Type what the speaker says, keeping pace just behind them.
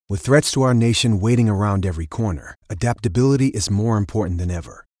With threats to our nation waiting around every corner, adaptability is more important than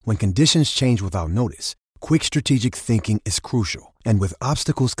ever. When conditions change without notice, quick strategic thinking is crucial. And with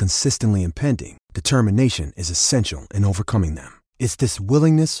obstacles consistently impending, determination is essential in overcoming them. It's this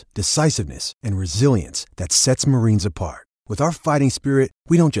willingness, decisiveness, and resilience that sets Marines apart. With our fighting spirit,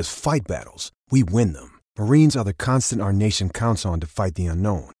 we don't just fight battles, we win them. Marines are the constant our nation counts on to fight the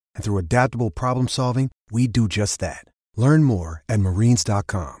unknown. And through adaptable problem solving, we do just that. Learn more at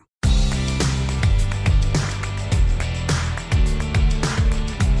marines.com.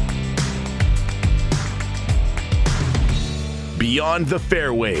 Beyond the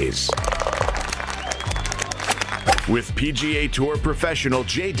Fairways with PGA Tour professional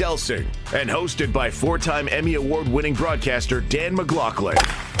Jay Delsing and hosted by four-time Emmy Award-winning broadcaster Dan McLaughlin.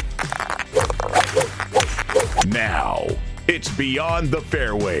 Now, it's Beyond the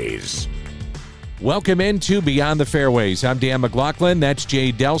Fairways. Welcome into Beyond the Fairways. I'm Dan McLaughlin. That's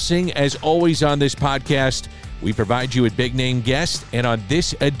Jay Delsing. As always on this podcast, we provide you with big-name guests. And on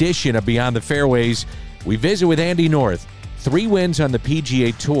this edition of Beyond the Fairways, we visit with Andy North. 3 wins on the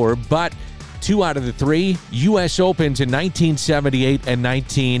PGA Tour, but 2 out of the 3 U.S. Opens in 1978 and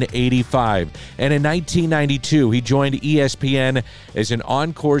 1985. And in 1992, he joined ESPN as an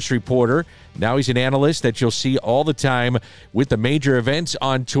on-course reporter. Now he's an analyst that you'll see all the time with the major events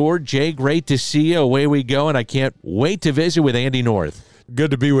on tour. Jay, great to see you. Away we go, and I can't wait to visit with Andy North. Good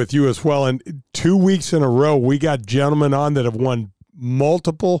to be with you as well. And 2 weeks in a row, we got gentlemen on that have won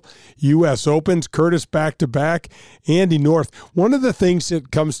multiple U.S. Opens. Curtis back-to-back. Andy North. One of the things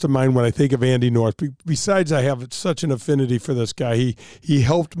that comes to mind when I think of Andy North, besides I have such an affinity for this guy, he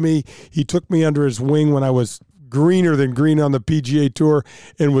helped me. He took me under his wing when I was greener than green on the PGA Tour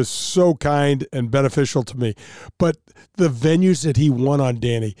and was so kind and beneficial to me. But the venues that he won on,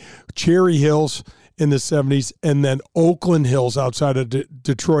 Danny, Cherry Hills in the 70s, and then Oakland Hills outside of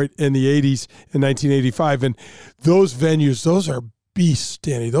Detroit in the 80s in 1985. And those venues, those are beasts,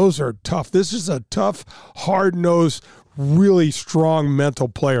 Danny. Those are tough. This is a tough, hard-nosed, really strong mental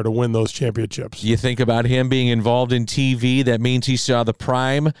player to win those championships. You think about him being involved in TV, that means he saw the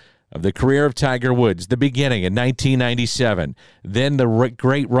prime of the career of Tiger Woods, the beginning in 1997, then the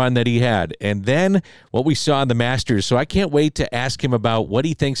great run that he had, and then what we saw in the Masters. So I can't wait to ask him about what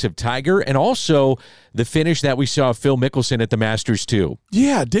he thinks of Tiger and also the finish that we saw of Phil Mickelson at the Masters too.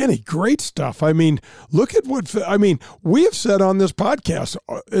 Yeah, Danny, great stuff. I mean, look at we have said on this podcast,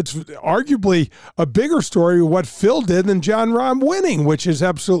 it's arguably a bigger story what Phil did than Jon Rahm winning, which is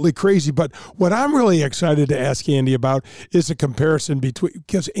absolutely crazy. But what I'm really excited to ask Andy about is a comparison between,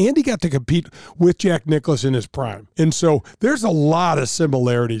 because Andy got to compete with Jack Nicklaus in his prime. And so there's a lot of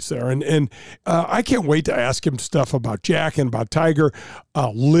similarities there. And I can't wait to ask him stuff about Jack and about Tiger.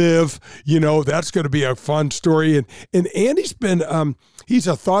 Live, that's going to be a fun story. And Andy's been, he's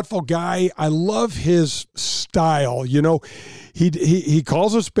a thoughtful guy. I love his style. He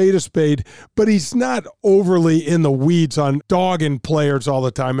calls a spade, but he's not overly in the weeds on dogging players all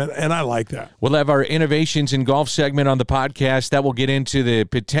the time, and I like that. We'll have our Innovations in Golf segment on the podcast that will get into the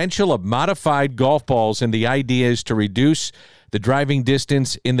potential of modified golf balls and the ideas to reduce the driving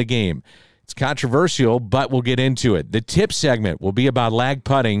distance in the game. It's controversial, but we'll get into it. The tip segment will be about lag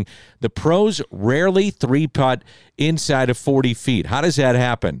putting. The pros rarely 3-putt inside of 40 feet. How does that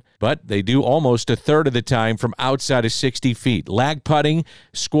happen? But they do almost a third of the time from outside of 60 feet. Lag putting,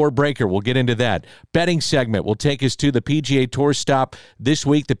 score breaker. We'll get into that. Betting segment will take us to the PGA Tour stop. This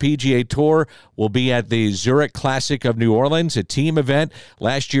week, the PGA Tour will be at the Zurich Classic of New Orleans, a team event.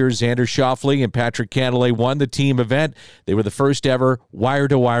 Last year, Xander Schauffele and Patrick Cantlay won the team event. They were the first ever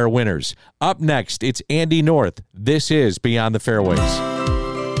wire-to-wire winners. Up next, it's Andy North. This is Beyond the Fairways.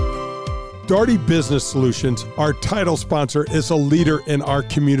 Daugherty Business Solutions, our title sponsor, is a leader in our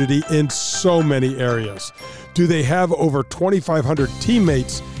community in so many areas. Do they have over 2,500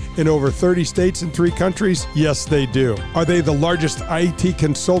 teammates in over 30 states and 3 countries? Yes, they do. Are they the largest IT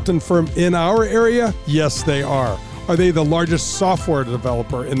consultant firm in our area? Yes, they are. Are they the largest software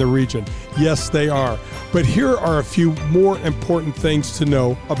developer in the region? Yes, they are. But here are a few more important things to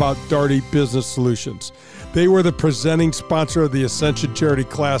know about Daugherty Business Solutions. They were the presenting sponsor of the Ascension Charity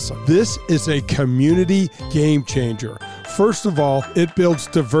Classic. This is a community game changer. First of all, it builds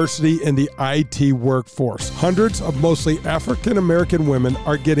diversity in the IT workforce. Hundreds of mostly African-American women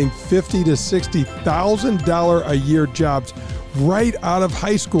are getting $50,000 to $60,000 a year jobs right out of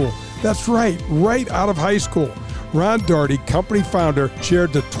high school. That's right out of high school. Ron Daugherty, company founder,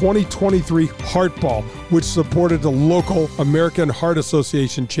 chaired the 2023 Heart Ball, which supported the local American Heart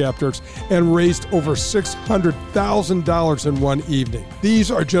Association chapters and raised over $600,000 in one evening.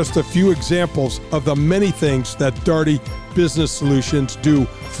 These are just a few examples of the many things that Daugherty Business Solutions do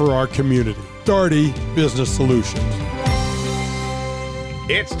for our community. Daugherty Business Solutions.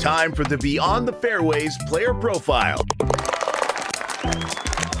 It's time for the Beyond the Fairways player profile.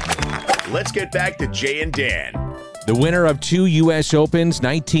 Let's get back to Jay and Dan. The winner of 2 U.S. Opens,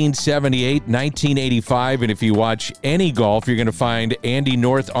 1978, 1985. And if you watch any golf, you're going to find Andy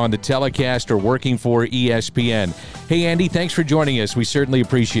North on the telecast or working for ESPN. Hey, Andy, thanks for joining us. We certainly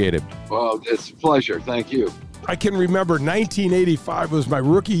appreciate it. Well, it's a pleasure. Thank you. I can remember 1985 was my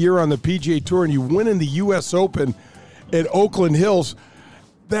rookie year on the PGA Tour, and you win in the U.S. Open at Oakland Hills.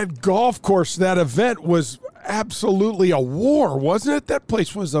 That golf course, that event was absolutely a war, wasn't it? That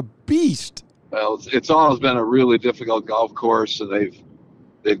place was a beast. Well, it's always been a really difficult golf course, and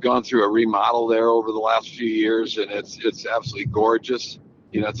they've gone through a remodel there over the last few years, and it's absolutely gorgeous.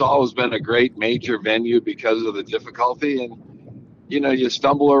 You know, it's always been a great major venue because of the difficulty, and you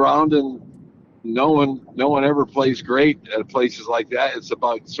stumble around and no one ever plays great at places like that. It's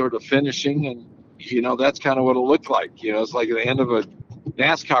about sort of finishing, and that's kind of what it looked like. It's like at the end of a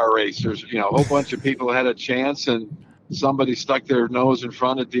NASCAR race. There's a whole bunch of people had a chance, and somebody stuck their nose in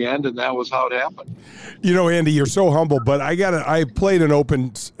front at the end, and that was how it happened. Andy, you're so humble, but I played an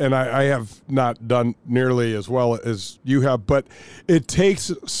Opens, and I have not done nearly as well as you have, but it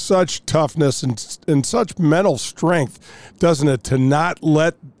takes such toughness and such mental strength, doesn't it, to not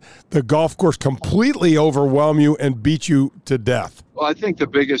let the golf course completely overwhelm you and beat you to death? Well, I think the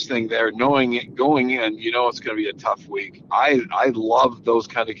biggest thing there, going in, it's going to be a tough week. I love those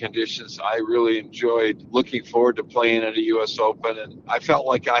kind of conditions. I really enjoyed looking forward to playing at a U.S. Open, and I felt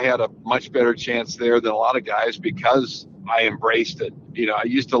like I had a much better chance there than a lot of guys because I embraced it. I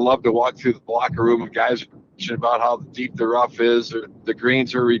used to love to walk through the locker room and guys about how deep the rough is, or the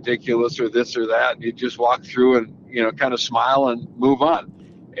greens are ridiculous, or this or that. And you just walk through and kind of smile and move on.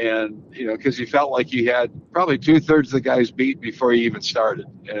 And, because you felt like you had probably 2/3 of the guys beat before you even started.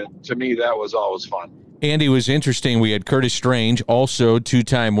 And to me, that was always fun. Andy, was interesting. We had Curtis Strange, also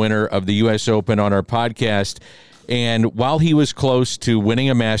 2-time winner of the U.S. Open, on our podcast. And while he was close to winning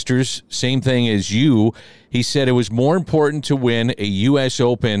a Masters, same thing as you, he said it was more important to win a U.S.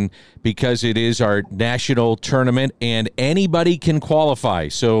 Open because it is our national tournament and anybody can qualify.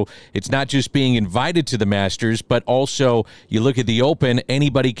 So it's not just being invited to the Masters, but also you look at the Open,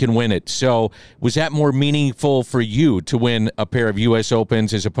 anybody can win it. So was that more meaningful for you to win a pair of U.S.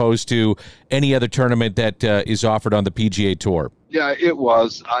 Opens as opposed to any other tournament that is offered on the PGA Tour? Yeah, it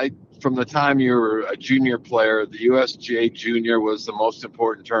was. From the time you were a junior player, the USGA Junior was the most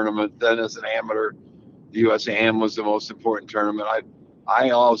important tournament. Then as an amateur, the US Am was the most important tournament. I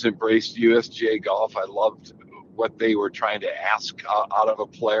always embraced USGA golf. I loved what they were trying to ask out of a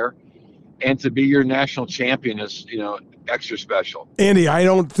player. And to be your national champion is, extra special. Andy, I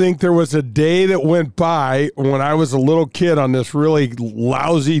don't think there was a day that went by when I was a little kid on this really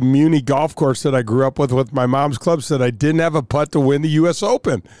lousy Muni golf course that I grew up with my mom's clubs that I didn't have a putt to win the U.S.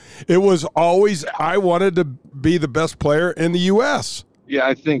 Open. It was always, I wanted to be the best player in the U.S. Yeah,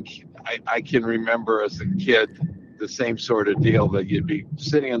 I think I can remember as a kid the same sort of deal, that you'd be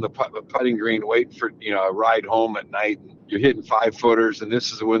sitting on the putting green waiting for a ride home at night, and you're hitting 5-footers, and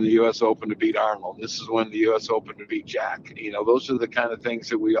this is when the U.S. Open to beat Arnold. This is when the U.S. Open to beat Jack. Those are the kind of things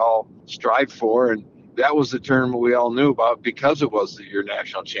that we all strive for, and that was the tournament we all knew about because it was your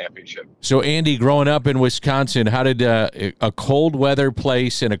national championship. So, Andy, growing up in Wisconsin, how did a cold weather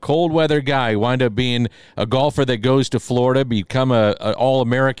place and a cold weather guy wind up being a golfer that goes to Florida, become an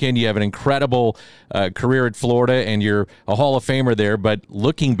All-American? You have an incredible career at Florida, and you're a Hall of Famer there. But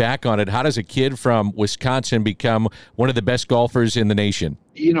looking back on it, how does a kid from Wisconsin become one of the best golfers in the nation?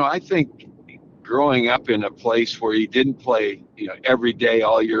 I think growing up in a place where you didn't play, every day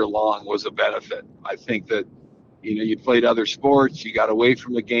all year long was a benefit. I think that, you played other sports, you got away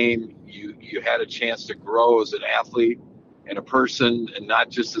from the game, you had a chance to grow as an athlete and a person, and not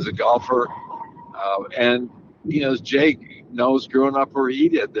just as a golfer. And as Jake knows, growing up where he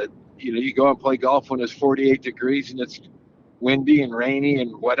did, that, you go and play golf when it's 48 degrees and it's windy and rainy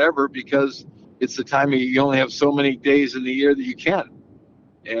and whatever, because it's the time you only have so many days in the year that you can.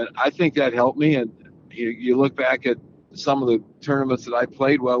 And I think that helped me. And you look back at some of the tournaments that I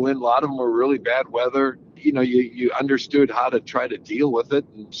played well in, a lot of them were really bad weather. You understood how to try to deal with it.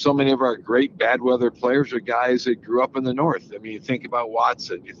 And so many of our great bad weather players are guys that grew up in the north. I mean, you think about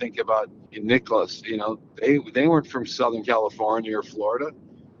Watson, you think about Nicklaus, they weren't from Southern California or Florida.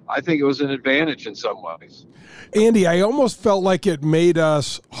 I think it was an advantage in some ways. Andy, I almost felt like it made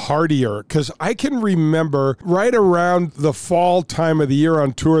us hardier, because I can remember right around the fall time of the year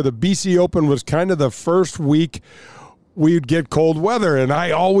on tour, the BC Open was kind of the first week we'd get cold weather, and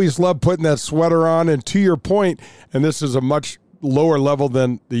I always loved putting that sweater on. And to your point, and this is a much lower level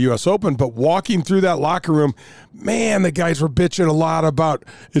than the U.S. Open, but walking through that locker room, man, the guys were bitching a lot about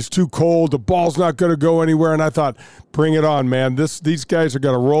it's too cold, the ball's not going to go anywhere, and I thought, bring it on, man. These guys are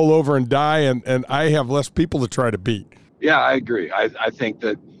going to roll over and die, and I have less people to try to beat. Yeah, I agree. I think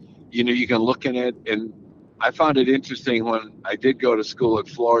that, you can look at it, and I found it interesting when I did go to school at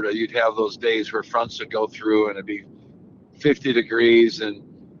Florida. You'd have those days where fronts would go through and it'd be 50 degrees and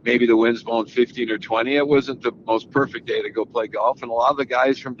maybe the wind's blowing 15 or 20. It wasn't the most perfect day to go play golf, and a lot of the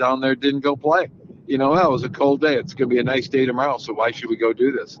guys from down there didn't go play. Well, it was a cold day. It's going to be a nice day tomorrow, so why should we go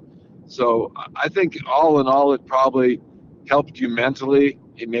do this? So I think all in all, it probably helped you mentally.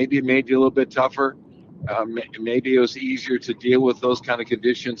 Maybe it made you a little bit tougher. Maybe it was easier to deal with those kind of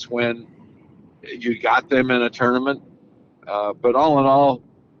conditions when you got them in a tournament. But all in all,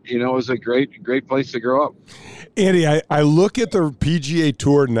 it was a great place to grow up. Andy, I look at the PGA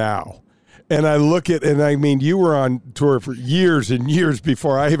Tour now, and I mean, you were on tour for years and years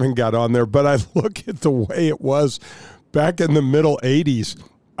before I even got on there, but I look at the way it was back in the middle 80s.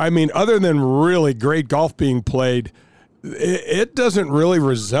 I mean, other than really great golf being played, it doesn't really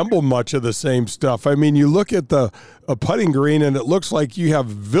resemble much of the same stuff. I mean, you look at a putting green, and it looks like you have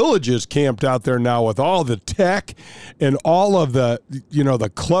villages camped out there now with all the tech and all of the,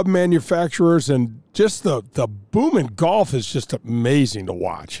 the club manufacturers, and just the boom in golf is just amazing to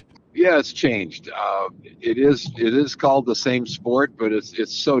watch. Yeah, it's changed. It is called the same sport, but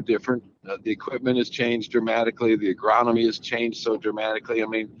it's so different. The equipment has changed dramatically. The agronomy has changed so dramatically. I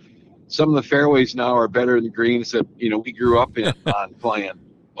mean, some of the fairways now are better than greens that, we grew up on playing.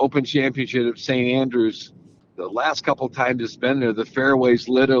 Open Championship of St. Andrews, the last couple times it's been there, the fairways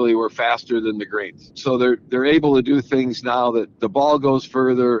literally were faster than the greens. So they're able to do things now that the ball goes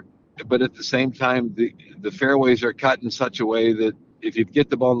further, but at the same time, the fairways are cut in such a way that if you get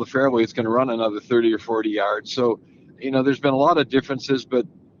the ball in the fairway, it's going to run another 30 or 40 yards. So, there's been a lot of differences, but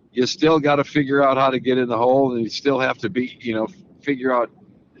you still got to figure out how to get in the hole, and you still have to figure out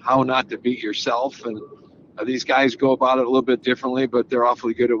how not to beat yourself. And these guys go about it a little bit differently, but they're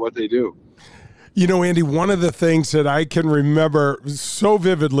awfully good at what they do. Andy, one of the things that I can remember so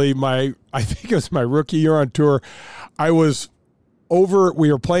vividly, I think it was my rookie year on tour,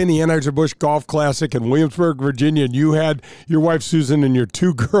 we were playing the Anheuser-Busch Golf Classic in Williamsburg, Virginia, and you had your wife Susan and your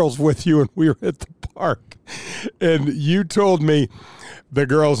two girls with you, and we were at the park. And you told me, the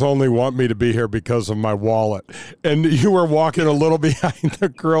girls only want me to be here because of my wallet. And you were walking a little behind the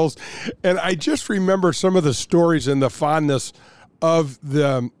girls. And I just remember some of the stories and the fondness of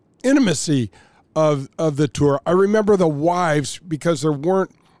the intimacy of the tour. I remember the wives, because there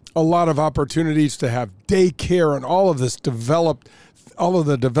weren't a lot of opportunities to have daycare and all of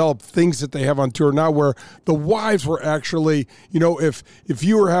the developed things that they have on tour now, where the wives were actually, if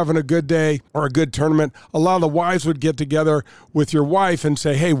you were having a good day or a good tournament, a lot of the wives would get together with your wife and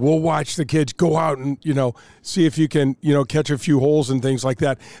say, hey, we'll watch the kids, go out and, see if you can, catch a few holes and things like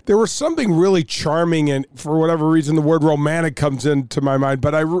that. There was something really charming, and for whatever reason, the word romantic comes into my mind,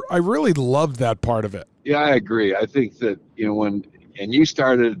 but I really loved that part of it. Yeah, I agree. I think that, and you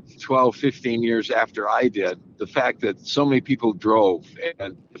started 12, 15 years after I did, the fact that so many people drove,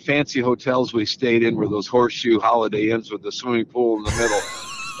 and the fancy hotels we stayed in were those horseshoe Holiday Inns with the swimming pool in the middle,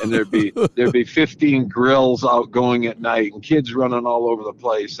 and there'd be 15 grills out going at night and kids running all over the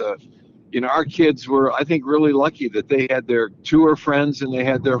place. Our kids were, I think, really lucky that they had their tour friends and they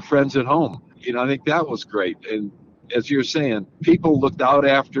had their friends at home. I think that was great. And as you're saying, people looked out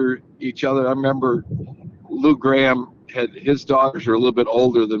after each other. I remember Lou Graham his daughters are a little bit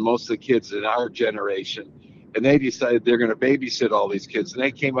older than most of the kids in our generation, and they decided they're going to babysit all these kids. And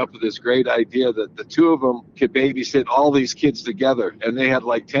they came up with this great idea that the two of them could babysit all these kids together. And they had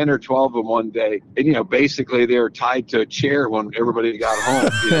like 10 or 12 of them one day. And, basically they were tied to a chair when everybody got home.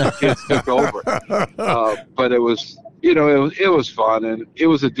 The kids took over. But it was, it was fun, and it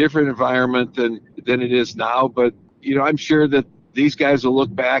was a different environment than it is now. But, I'm sure that these guys will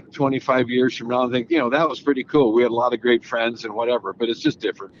look back 25 years from now and think, that was pretty cool. We had a lot of great friends and whatever, but it's just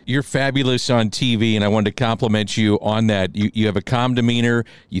different. You're fabulous on TV, and I wanted to compliment you on that. You have a calm demeanor.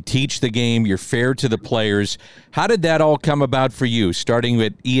 You teach the game. You're fair to the players. How did that all come about for you, starting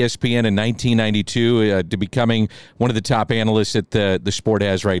at ESPN in 1992 to becoming one of the top analysts that the sport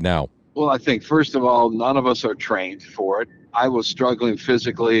has right now? Well, I think, first of all, none of us are trained for it. I was struggling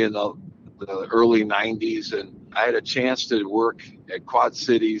physically in the early 90s, and I had a chance to work at Quad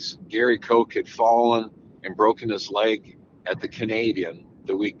Cities. Gary Koch had fallen and broken his leg at the Canadian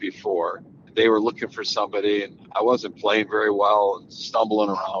the week before. They were looking for somebody, and I wasn't playing very well and stumbling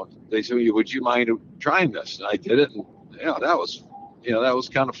around. They said, would you mind trying this? And I did it, and that was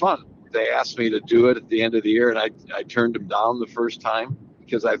kind of fun. They asked me to do it at the end of the year, and I turned them down the first time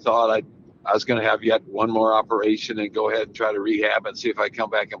because I thought I was going to have yet one more operation and go ahead and try to rehab and see if I come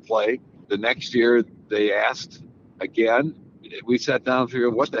back and play. The next year they asked again. We sat down and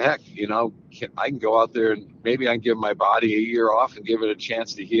figured, what the heck, I can go out there and maybe I can give my body a year off and give it a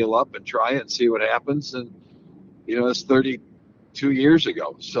chance to heal up and try it and see what happens. And, it's 32 years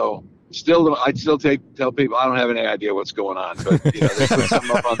ago. So I'd still tell people I don't have any idea what's going on, but they put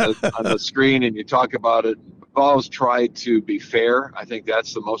something up on the screen and you talk about it. I've always tried to be fair. I think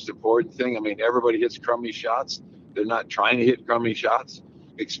that's the most important thing. I mean, everybody hits crummy shots. They're not trying to hit crummy shots.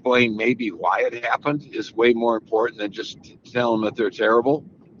 Explain maybe why it happened is way more important than just tell them that they're terrible.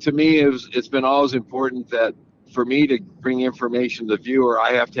 To me, it's been always important that for me to bring information to the viewer,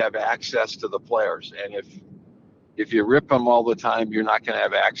 I have to have access to the players. And if you rip them all the time, you're not going to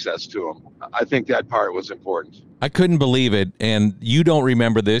have access to them. I think that part was important. I couldn't believe it, and you don't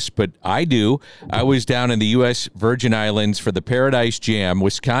remember this, but I do. I was down in the U.S. Virgin Islands for the Paradise Jam.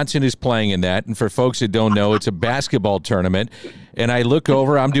 Wisconsin is playing in that, and for folks that don't know, it's a basketball tournament. And I look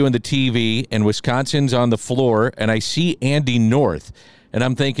over, I'm doing the TV, and Wisconsin's on the floor, and I see Andy North. And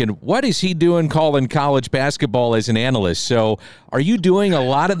I'm thinking, what is he doing calling college basketball as an analyst? So are you doing a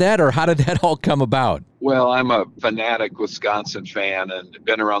lot of that, or how did that all come about? Well, I'm a fanatic Wisconsin fan and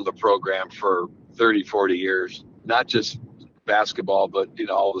been around the program for 30, 40 years. Not just basketball, but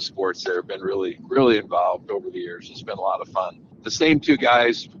all the sports there have been really, really involved over the years. It's been a lot of fun. The same two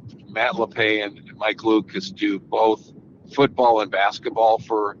guys, Matt LePay and Mike Lucas, do both football and basketball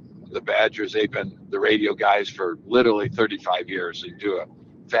for the Badgers. They've been the radio guys for literally 35 years. They do a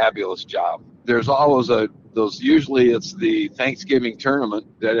fabulous job. There's always usually it's the Thanksgiving tournament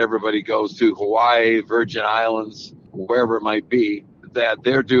that everybody goes to, Hawaii, Virgin Islands, wherever it might be, that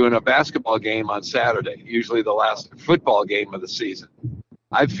they're doing a basketball game on Saturday, usually the last football game of the season.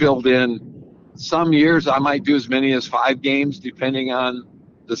 I've filled in some years. I might do as many as 5 games depending on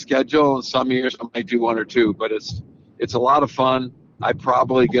the schedule, and some years I might do 1 or 2, but it's a lot of fun. I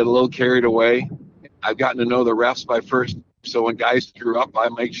probably get a little carried away. I've gotten to know the refs by first, so when guys screw up, I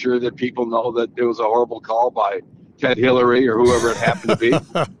make sure that people know that it was a horrible call by Ted Hillary or whoever it happened to be.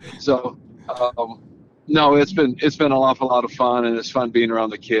 So, no, it's been an awful lot of fun, and it's fun being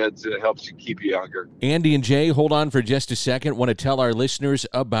around the kids. It helps you keep you younger. Andy and Jay, hold on for just a second. Want to tell our listeners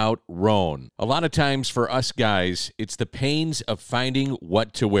about Rhone. A lot of times for us guys, it's the pains of finding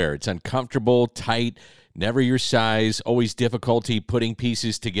what to wear. It's uncomfortable, tight, never your size, always difficulty putting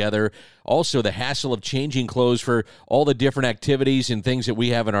pieces together. Also, the hassle of changing clothes for all the different activities and things that we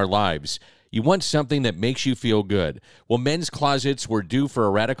have in our lives. You want something that makes you feel good. Well, men's closets were due for a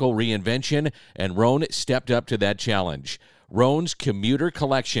radical reinvention, and Rhone stepped up to that challenge. Rhone's Commuter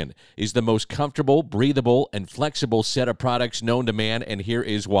Collection is the most comfortable, breathable, and flexible set of products known to man, and here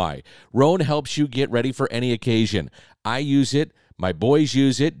is why. Rhone helps you get ready for any occasion. I use it. My boys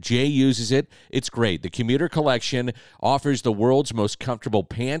use it. Jay uses it. It's great. The Commuter Collection offers the world's most comfortable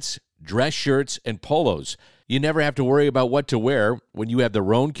pants, dress shirts, and polos. You never have to worry about what to wear when you have the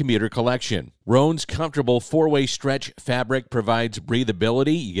Rhone Commuter Collection. Rhone's comfortable 4-way stretch fabric provides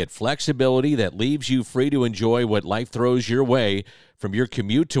breathability. You get flexibility that leaves you free to enjoy what life throws your way, from your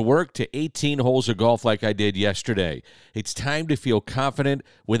commute to work to 18 holes of golf like I did yesterday. It's time to feel confident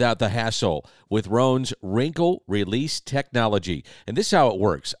without the hassle with Rhone's wrinkle release technology. And this is how it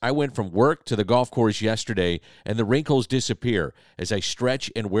works. I went from work to the golf course yesterday, and the wrinkles disappear as I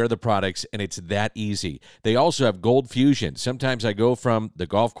stretch and wear the products, and it's that easy. They also have Gold Fusion. Sometimes I go from the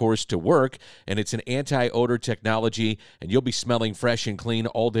golf course to work, and it's an anti-odor technology, and you'll be smelling fresh and clean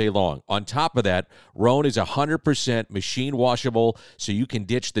all day long. On top of that, Rhone is 100% machine washable, so you can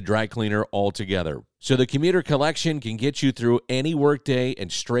ditch the dry cleaner altogether. So the Commuter Collection can get you through any workday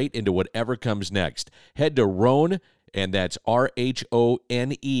and straight into whatever comes next. Head to Rhone, and that's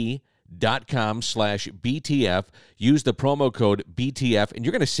RHONE.com/BTF. Use the promo code BTF, and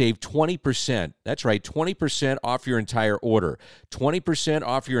you're going to save 20%. That's right, 20% off your entire order. 20%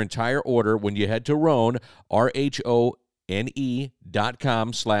 off your entire order when you head to Rhone,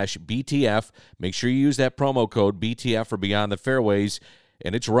 RHONE.com/BTF. Make sure you use that promo code BTF for Beyond the Fairways.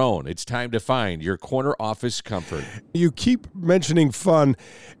 And it's Rhone. It's time to find your corner office comfort. You keep mentioning fun,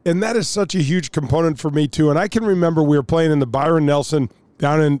 and that is such a huge component for me, too. And I can remember we were playing in the Byron Nelson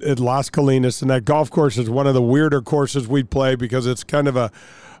down at Las Colinas, and that golf course is one of the weirder courses we'd play because it's kind of a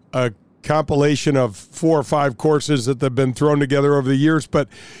compilation of 4 or 5 courses that have been thrown together over the years. But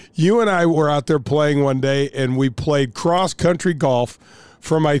you and I were out there playing one day, and we played cross-country golf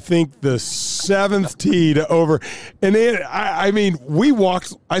from, I think, the 7th tee to over. And I mean, we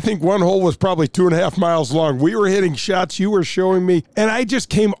walked, I think one hole was probably 2.5 miles long. We were hitting shots you were showing me. And I just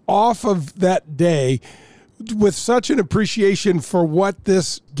came off of that day with such an appreciation for what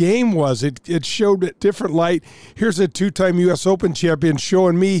this game was. It showed a different light. Here's a 2-time U.S. Open champion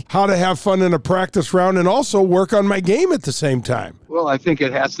showing me how to have fun in a practice round and also work on my game at the same time. Well, I think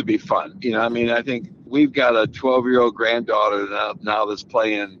it has to be fun. I think we've got a 12-year-old granddaughter now that's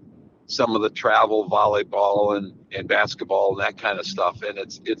playing some of the travel volleyball and basketball and that kind of stuff. And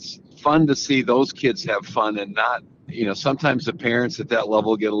it's fun to see those kids have fun and not, sometimes the parents at that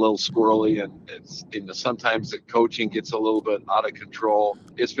level get a little squirrely and sometimes the coaching gets a little bit out of control.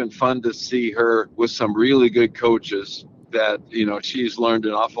 It's been fun to see her with some really good coaches that, she's learned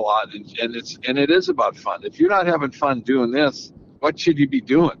an awful lot. And it is about fun. If you're not having fun doing this, what should you be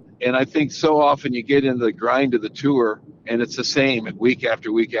doing? And I think so often you get into the grind of the tour and it's the same week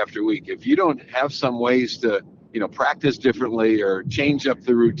after week after week. If you don't have some ways to, practice differently or change up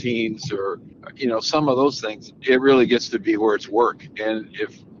the routines or, some of those things, it really gets to be where it's work. And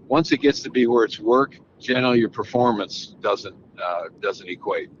once it gets to be where it's work, generally your performance doesn't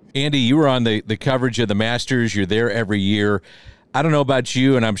equate. Andy, you were on the coverage of the Masters. You're there every year. I don't know about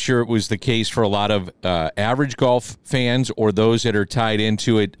you, and I'm sure it was the case for a lot of average golf fans or those that are tied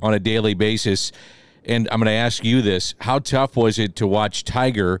into it on a daily basis. And I'm going to ask you this. How tough was it to watch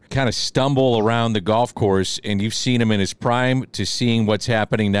Tiger kind of stumble around the golf course, and you've seen him in his prime to seeing what's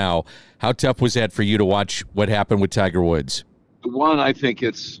happening now? How tough was that for you to watch what happened with Tiger Woods? One, I think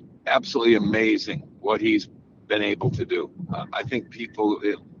it's absolutely amazing what he's been able to do. I think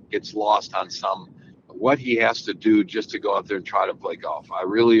it gets lost on what he has to do just to go out there and try to play golf. I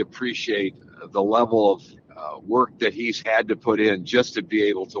really appreciate the level of work that he's had to put in just to be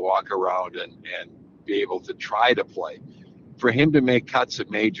able to walk around and be able to try to play. For him to make cuts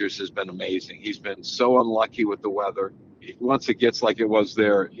at majors has been amazing. He's been so unlucky with the weather. Once it gets like it was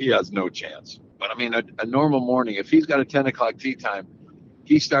there, he has no chance. But I mean, a normal morning, if he's got a 10 o'clock tee time,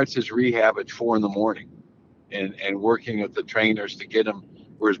 he starts his rehab at 4 in the morning and working with the trainers to get him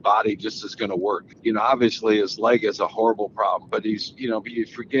where his body just is going to work. Obviously his leg is a horrible problem, but he's, you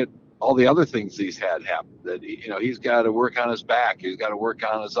forget all the other things he's had happen, that, he's got to work on his back. He's got to work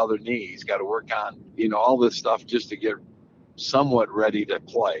on his other knee. He's got to work on, all this stuff just to get somewhat ready to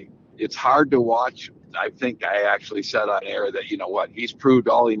play. It's hard to watch. I think I actually said on air that, he's proved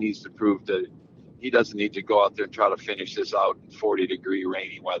all he needs to prove, that he doesn't need to go out there and try to finish this out in 40-degree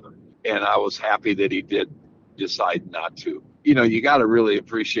rainy weather. And I was happy that he did decide not to. You got to really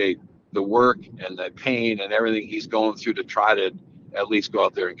appreciate the work and the pain and everything he's going through to try to at least go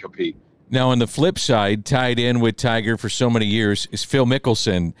out there and compete. Now, on the flip side, tied in with Tiger for so many years is Phil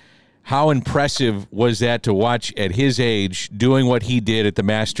Mickelson. How impressive was that to watch at his age doing what he did at the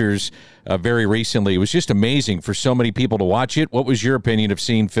Masters very recently? It was just amazing for so many people to watch it. What was your opinion of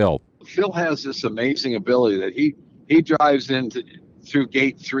seeing Phil? Phil has this amazing ability that he drives through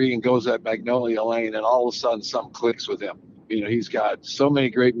gate 3 and goes at Magnolia Lane, and all of a sudden something clicks with him. He's got so many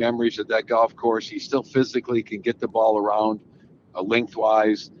great memories at that golf course. He still physically can get the ball around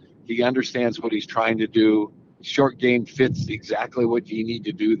lengthwise. He understands what he's trying to do. Short game fits exactly what you need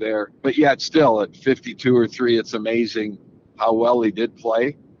to do there. But yet still at 52 or 3, it's amazing how well he did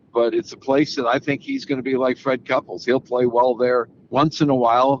play. But it's a place that I think he's going to be like Fred Couples. He'll play well there once in a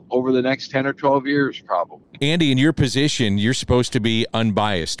while over the next 10 or 12 years probably. Andy, in your position, you're supposed to be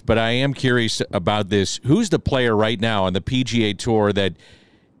unbiased, but I am curious about this. Who's the player right now on the PGA Tour that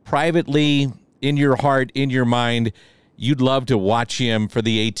privately, in your heart, in your mind, you'd love to watch him for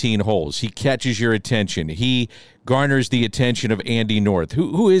the 18 holes? He catches your attention. He garners the attention of Andy North.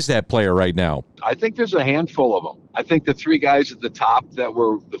 Who is that player right now? I think there's a handful of them. I think the 3 guys at the top that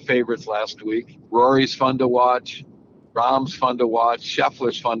were the favorites last week, Rory's fun to watch, Rahm's fun to watch,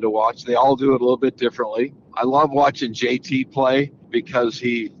 Scheffler's fun to watch. They all do it a little bit differently. I love watching JT play because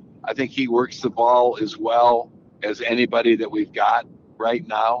I think he works the ball as well as anybody that we've got right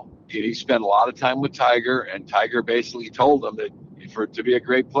now. He spent a lot of time with Tiger, and Tiger basically told him that to be a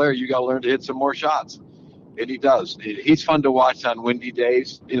great player, you got to learn to hit some more shots. And he does. He's fun to watch on windy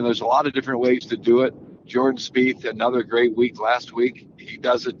days. There's a lot of different ways to do it. Jordan Spieth, another great week last week. He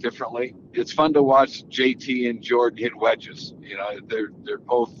does it differently. It's fun to watch JT and Jordan hit wedges. They're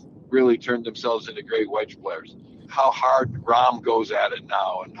both really turned themselves into great wedge players. How hard Rahm goes at it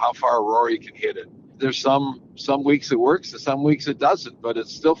now and how far Rory can hit it. There's some weeks it works and some weeks it doesn't, but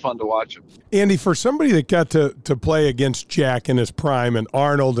it's still fun to watch him. Andy, for somebody that got to play against Jack in his prime and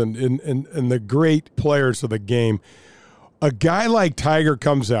Arnold and the great players of the game, a guy like Tiger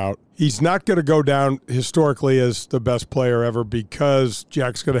comes out, he's not going to go down historically as the best player ever because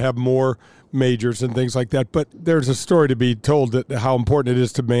Jack's going to have more majors and things like that. But there's a story to be told that how important it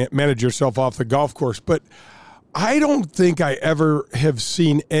is to manage yourself off the golf course. But I don't think I ever have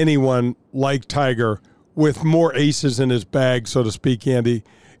seen anyone like Tiger with more aces in his bag, so to speak, Andy,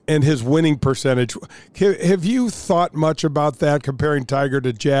 and his winning percentage. Have you thought much about that, comparing Tiger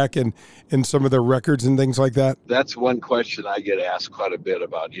to Jack and some of their records and things like that? That's one question I get asked quite a bit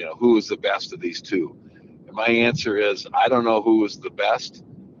about, who is the best of these two? And my answer is, I don't know who is the best,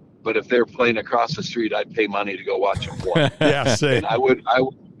 but if they're playing across the street, I'd pay money to go watch them play. Yeah, same.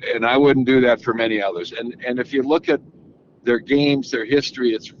 And I wouldn't do that for many others. And if you look at their games, their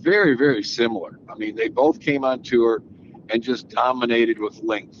history, it's very, very similar. I mean, they both came on tour and just dominated with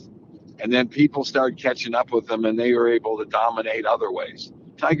length. And then people started catching up with them, and they were able to dominate other ways.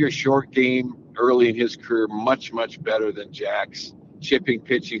 Tiger's short game early in his career, much, much better than Jack's chipping,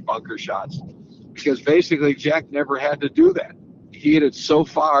 pitching, bunker shots. Because basically Jack never had to do that. He hit it so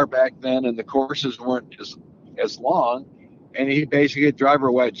far back then, and the courses weren't as long, and he basically hit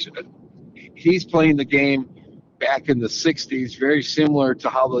driver wedge. He's playing the game back in the 60s, very similar to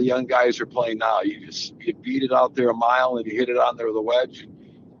how the young guys are playing now. You beat it out there a mile and you hit it on there with a wedge.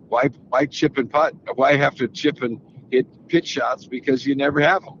 Why chip and putt? Why have to chip and hit pitch shots? Because you never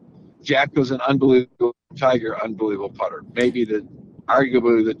have them. Jack was an unbelievable, Tiger, unbelievable putter. Maybe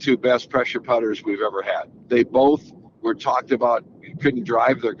arguably the two best pressure putters we've ever had. They both were talked about, couldn't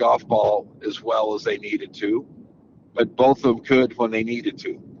drive their golf ball as well as they needed to, but both of them could when they needed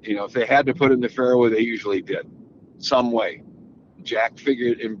to. If they had to put in the fairway, they usually did some way. Jack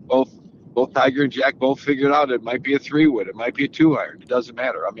figured, in both Tiger and Jack both figured out it might be a 3-wood, it might be a 2-iron. It doesn't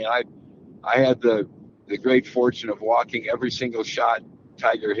matter. I mean, I had the great fortune of walking every single shot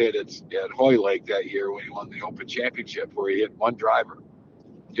Tiger hit at Hoylake that year when he won the Open Championship, where he hit one driver.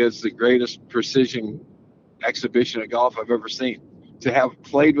 It's the greatest precision exhibition of golf I've ever seen. To have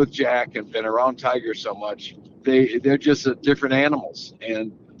played with Jack and been around Tiger so much, they're just different animals.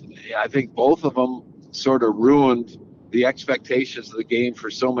 And I think both of them sort of ruined the expectations of the game for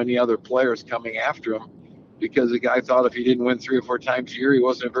so many other players coming after him, because the guy thought if he didn't win 3 or 4 times a year, he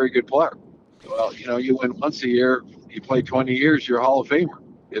wasn't a very good player. Well, you win once a year, you play 20 years, you're a Hall of Famer.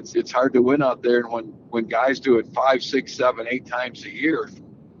 It's hard to win out there, and when guys do it 5, 6, 7, 8 times a year,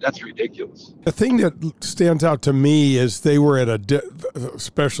 that's ridiculous. The thing that stands out to me is they were at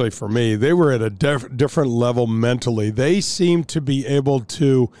especially for me, they were at a different level mentally. They seemed to be able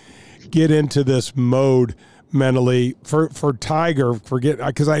to get into this mode mentally. For Tiger,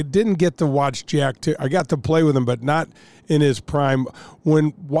 because I didn't get to watch Jack. I got to play with him, but not in his prime.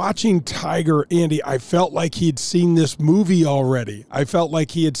 When watching Tiger, Andy, I felt like he'd seen this movie already. I felt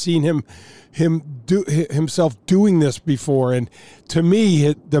like he had seen himself doing this before. And to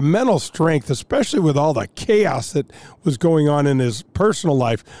me, the mental strength, especially with all the chaos that was going on in his personal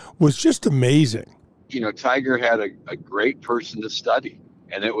life, was just amazing. Tiger had a great person to study,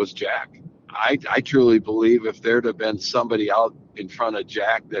 and it was Jack. I truly believe if there'd have been somebody out in front of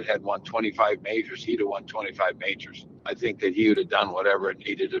Jack that had won 25 majors, he'd have won 25 majors. I think that he would have done whatever it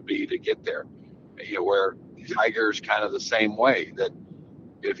needed to be to get there. Where Tiger's kind of the same way, that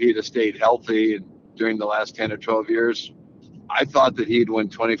if he'd have stayed healthy during the last 10 or 12 years, I thought that he'd win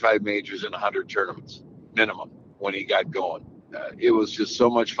 25 majors in 100 tournaments, minimum, when he got going. It was just so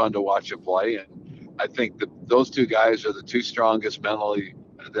much fun to watch him play. And I think that those two guys are the two strongest mentally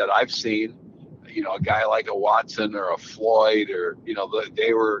that I've seen. A guy like a Watson or a Floyd, or,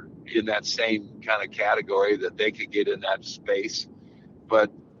 they were in that same kind of category, that they could get in that space.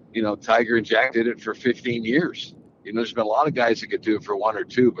 But, Tiger and Jack did it for 15 years. There's been a lot of guys that could do it for 1 or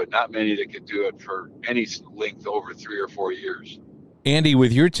 2, but not many that could do it for any length over 3 or 4 years. Andy,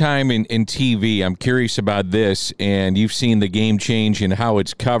 with your time in TV, I'm curious about this, and you've seen the game change and how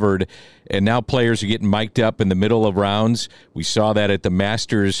it's covered, and now players are getting mic'd up in the middle of rounds. We saw that at the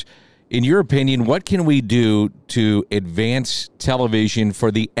Masters. In your opinion, what can we do to advance television for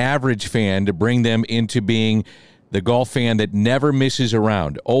the average fan to bring them into being the golf fan that never misses a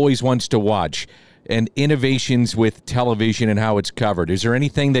round, always wants to watch, and innovations with television and how it's covered? Is there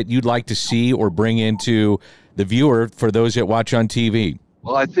anything that you'd like to see or bring into the viewer for those that watch on TV?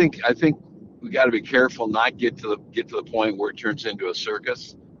 Well, I think we got to be careful not get to the point where it turns into a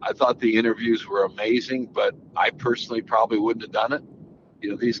circus. I thought the interviews were amazing, but I personally probably wouldn't have done it.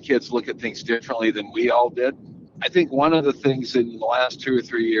 These kids look at things differently than we all did. I think one of the things in the last 2 or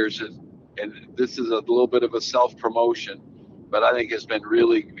 3 years is, and this is a little bit of a self-promotion, but I think has been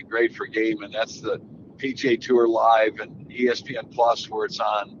really great for game, and that's the PGA Tour Live and ESPN Plus, where it's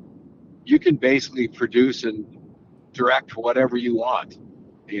on. You can basically produce and direct whatever you want.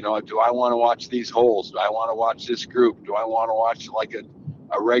 You know, do I want to watch these holes? Do I want to watch this group? Do I want to watch like a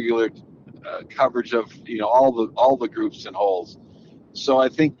regular coverage of, you know, all the groups and holes? So I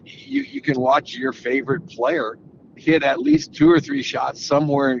think you can watch your favorite player hit at least 2 or 3 shots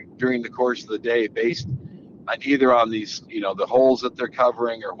somewhere during the course of the day based on either on these, you know, the holes that they're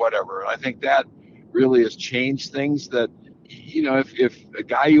covering or whatever. And I think that really has changed things that, you know, if a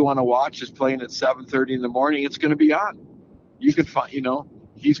guy you want to watch is playing at 7:30 in the morning, it's going to be on. You can find, you know,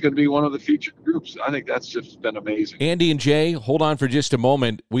 he's going to be one of the featured groups. I think that's just been amazing. Andy and Jay, hold on for just a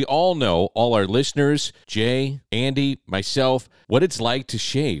moment. We all know, all our listeners, Jay, Andy, myself, what it's like to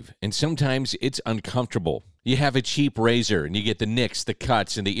shave. And sometimes it's uncomfortable. You have a cheap razor and you get the nicks, the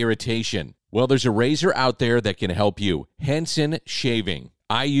cuts, and the irritation. Well, there's a razor out there that can help you. Henson Shaving.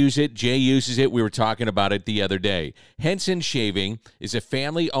 I use it. Jay uses it. We were talking about it the other day. Henson Shaving is a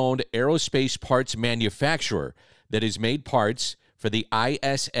family-owned aerospace parts manufacturer that has made parts for the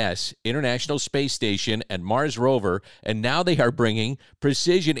ISS, International Space Station, and Mars rover, and now they are bringing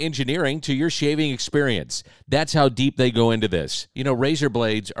precision engineering to your shaving experience. That's how deep they go into this. You know, razor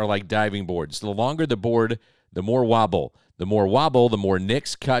blades are like diving boards. The longer the board, the more wobble. The more wobble, the more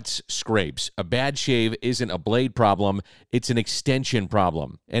nicks, cuts, scrapes. A bad shave isn't a blade problem, it's an extension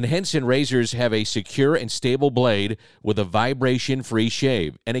problem. And Henson razors have a secure and stable blade with a vibration-free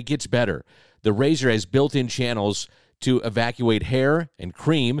shave, and it gets better. The razor has built-in channels to evacuate hair and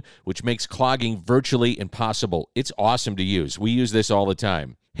cream, which makes clogging virtually impossible. It's awesome to use. We use this all the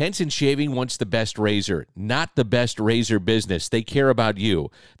time. Henson Shaving wants the best razor, not the best razor business. They care about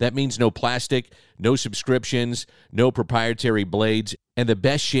you. That means no plastic, no subscriptions, no proprietary blades, and the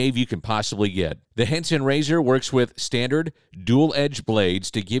best shave you can possibly get. The Henson razor works with standard dual-edge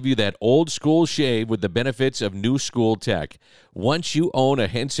blades to give you that old-school shave with the benefits of new-school tech. Once you own a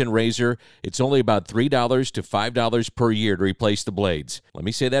Henson razor, it's only about $3 to $5 per year to replace the blades. Let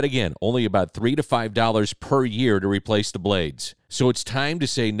me say that again, only about $3 to $5 per year to replace the blades. So it's time to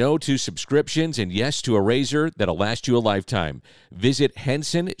say no to subscriptions and yes to a razor that'll last you a lifetime. Visit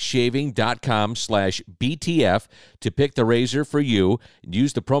hensonshaving.com/BTF to pick the razor for you.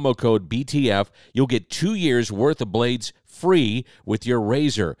 Use the promo code BTF. You'll get 2 years worth of blades free with your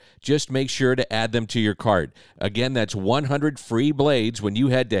razor. Just make sure to add them to your cart. Again, that's 100 free blades when you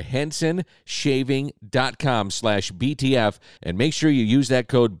head to hensonshaving.com/BTF and make sure you use that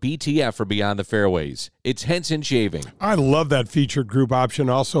code BTF for Beyond the Fairways. It's Henson Shaving. I love that featured group option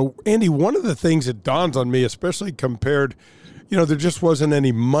also. Andy, one of the things that dawns on me, especially compared, you know, there just wasn't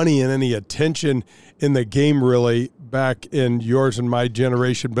any money and any attention in the game really back in yours and my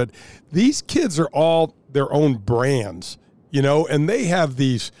generation, but these kids are all their own brands, you know, and they have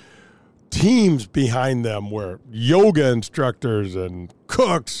these teams behind them where yoga instructors and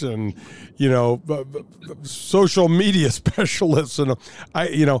cooks and, you know, social media specialists. And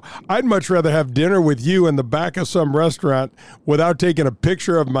I'd much rather have dinner with you in the back of some restaurant without taking a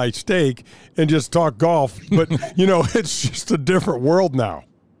picture of my steak and just talk golf. But, you know, it's just a different world now.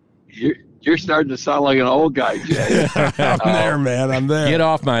 You're starting to sound like an old guy, Jay. I'm there, man. I'm there. Get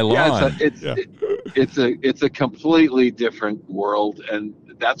off my lawn. It's a completely different world, and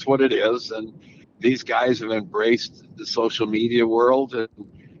that's what it is. And these guys have embraced the social media world, and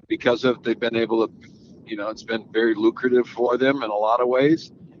because of they've been able to, you know, it's been very lucrative for them in a lot of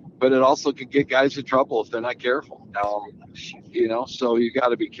ways. But it also can get guys in trouble if they're not careful. You know, so you got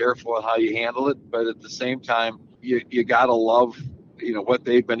to be careful on how you handle it. But at the same time, you got to love, you know, what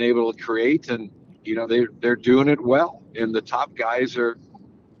they've been able to create, and you know they're doing it well. And the top guys are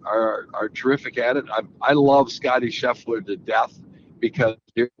terrific at it. I love Scotty Scheffler to death because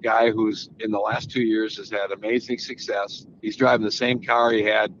you're a guy who's in the last 2 years has had amazing success. He's driving the same car he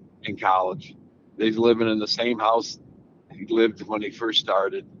had in college. He's living in the same house he lived when he first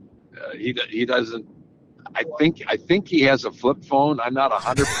started. He doesn't. I think he has a flip phone. I'm not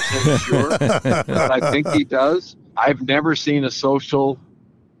 100% sure, but I think he does. I've never seen a social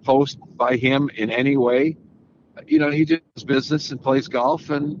post by him in any way. You know, he does business and plays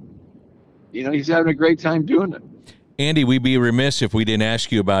golf, and, you know, he's having a great time doing it. Andy, we'd be remiss if we didn't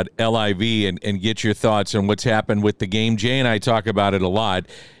ask you about LIV and get your thoughts on what's happened with the game. Jay and I talk about it a lot,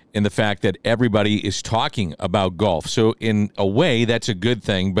 in the fact that everybody is talking about golf. So in a way, that's a good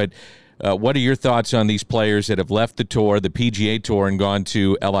thing. But what are your thoughts on these players that have left the tour, the PGA Tour, and gone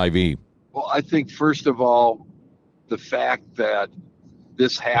to LIV? Well, I think, first of all, the fact that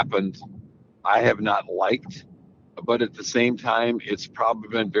this happened, I have not liked. But at the same time, it's probably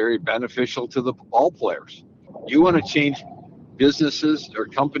been very beneficial to the ball players. You want to change businesses or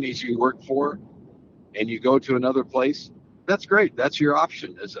companies you work for, and you go to another place, that's great. That's your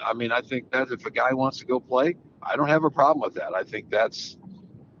option. I think that if a guy wants to go play, I don't have a problem with that. I think that's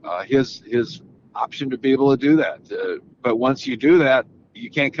his option to be able to do that. But once you do that, you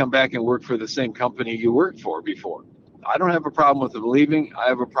can't come back and work for the same company you worked for before. I don't have a problem with them leaving. I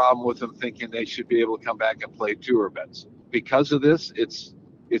have a problem with them thinking they should be able to come back and play tour events. Because of this, it's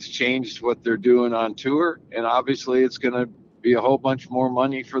changed what they're doing on tour, and obviously it's going to be a whole bunch more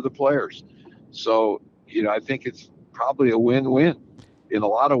money for the players. So, I think it's probably a win-win in a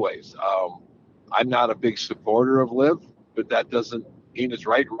lot of ways. I'm not a big supporter of LIV, but that doesn't mean it's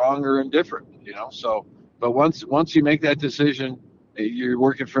right, wrong, or indifferent, So, but once you make that decision, you're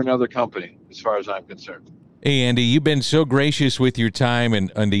working for another company, as far as I'm concerned. Hey, Andy, you've been so gracious with your time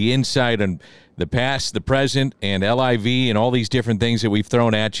and the insight on the past, the present, and LIV and all these different things that we've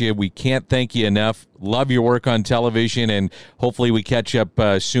thrown at you. We can't thank you enough. Love your work on television, and hopefully we catch up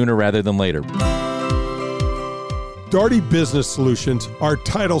sooner rather than later. Daugherty Business Solutions, our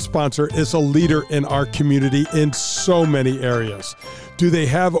title sponsor, is a leader in our community in so many areas. Do they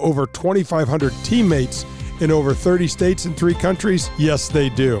have over 2,500 teammates in over 30 states and 3 countries? Yes, they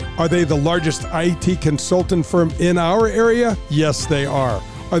do. Are they the largest IT consultant firm in our area? Yes, they are.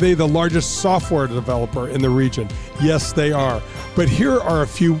 Are they the largest software developer in the region? Yes, they are. But here are a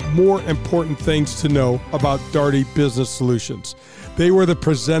few more important things to know about Daugherty Business Solutions. They were the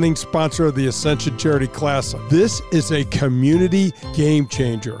presenting sponsor of the Ascension Charity Classic. This is a community game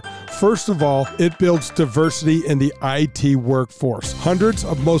changer. First of all, it builds diversity in the IT workforce. Hundreds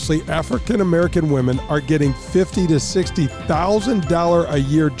of mostly African-American women are getting $50,000 to $60,000 a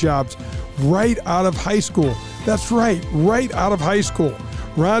year jobs right out of high school. That's right out of high school.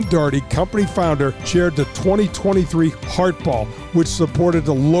 Ron Daugherty, company founder, chaired the 2023 Heart Ball, which supported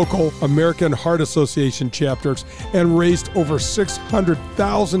the local American Heart Association chapters and raised over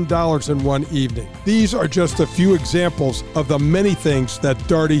 $600,000 in one evening. These are just a few examples of the many things that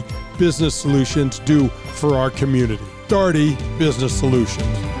Daugherty Business Solutions do for our community. Daugherty Business Solutions.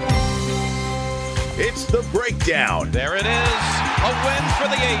 It's the breakdown. There it is, a win for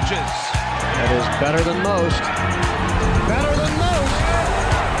the ages. That is better than most. Better than most.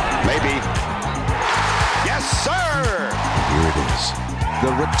 Maybe. Yes, sir. Here it is,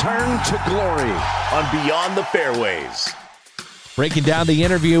 the return to glory On Beyond the Fairways. Breaking down the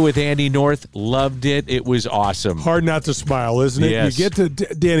interview with Andy North. Loved it. It was awesome. Hard not to smile, isn't it? Yes. You get to,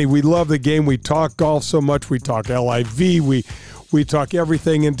 Danny, we love the game. We talk golf so much. We talk LIV. We talk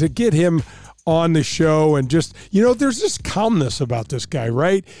everything. And to get him on the show and just, there's this calmness about this guy,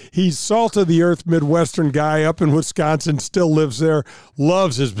 right? He's salt of the earth Midwestern guy up in Wisconsin, still lives there,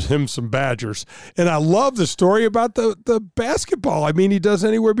 loves him some Badgers. And I love the story about the basketball. I mean, he does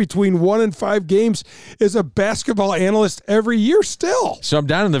anywhere between 1 and 5 games as a basketball analyst every year still. So I'm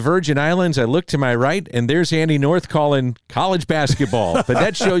down in the Virgin Islands. I look to my right, and there's Andy North calling college basketball. But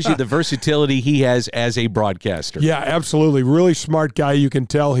that shows you the versatility he has as a broadcaster. Yeah, absolutely. Really smart guy. You can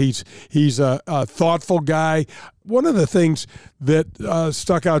tell he's a thoughtful guy. One of the things that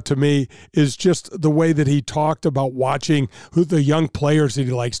stuck out to me is just the way that he talked about watching who the young players that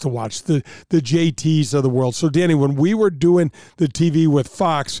he likes to watch, the JTs of the world. So, Danny, when we were doing the TV with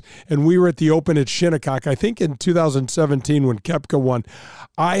Fox and we were at the Open at Shinnecock, I think in 2017 when Koepka won,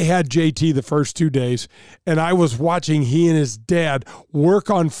 I had JT the first 2 days, and I was watching he and his dad work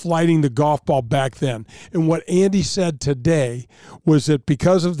on flighting the golf ball back then. And what Andy said today was that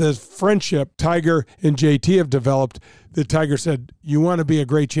because of the friendship Tiger and JT have developed, the Tiger said, you want to be a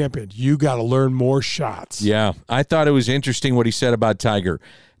great champion, you got to learn more shots. Yeah, I thought it was interesting what he said about Tiger.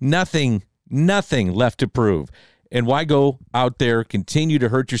 Nothing left to prove. And why go out there, continue to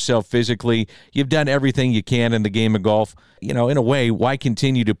hurt yourself physically? You've done everything you can in the game of golf. In a way, why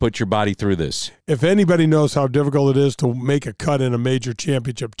continue to put your body through this? If anybody knows how difficult it is to make a cut in a major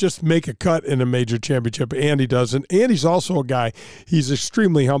championship, just make a cut in a major championship. Andy does. And Andy's also a guy, he's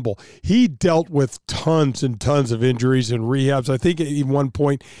extremely humble. He dealt with tons and tons of injuries and rehabs. I think at one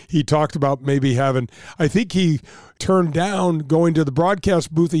point he talked about maybe I think he turned down going to the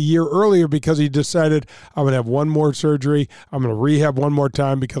broadcast booth a year earlier because he decided, I'm going to have one more surgery. I'm going to rehab one more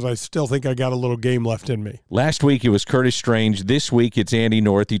time because I still think I got a little game left in me. Last week it was Curtis Strange. This week it's Andy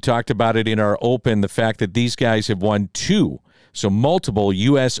North. He talked about it in our Open, the fact that these guys have won 2, so multiple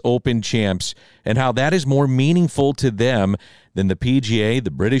U.S. Open champs, and how that is more meaningful to them than the PGA, the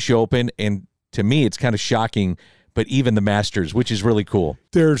British Open, and to me it's kind of shocking, but even the Masters, which is really cool.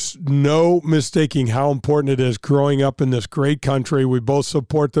 There's no mistaking how important it is growing up in this great country. We both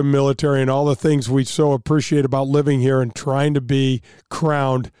support the military and all the things we so appreciate about living here and trying to be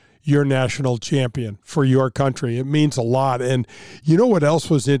crowned your national champion for your country. It means a lot. And you know what else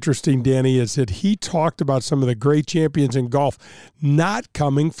was interesting, Danny, is that he talked about some of the great champions in golf not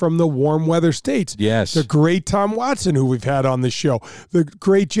coming from the warm weather states. Yes. The great Tom Watson, who we've had on the show. The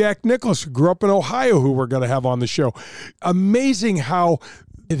great Jack Nicklaus, who grew up in Ohio, who we're going to have on the show. Amazing how,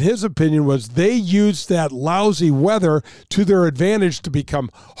 in his opinion, was they used that lousy weather to their advantage to become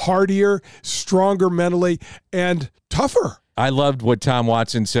hardier, stronger mentally, and tougher. I loved what Tom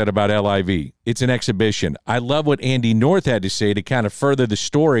Watson said about LIV. It's an exhibition. I love what Andy North had to say to kind of further the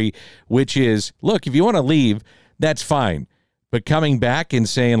story, which is, look, if you want to leave, that's fine. But coming back and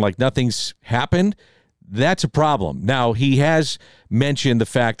saying like nothing's happened, that's a problem. Now, he has mentioned the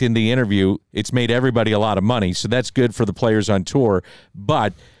fact in the interview it's made everybody a lot of money, so that's good for the players on tour,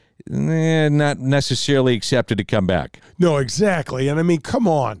 but not necessarily accepted to come back. No, exactly. And I mean, come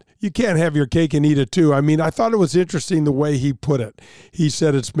on. You can't have your cake and eat it too. I mean, I thought it was interesting the way he put it. He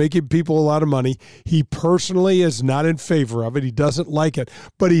said it's making people a lot of money. He personally is not in favor of it. He doesn't like it.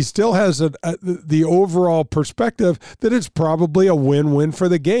 But he still has the overall perspective that it's probably a win-win for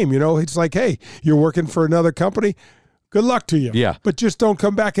the game. You know, it's like, hey, you're working for another company. Good luck to you. Yeah. But just don't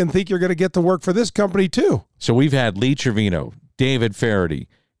come back and think you're going to get to work for this company too. So we've had Lee Trevino, David Faraday,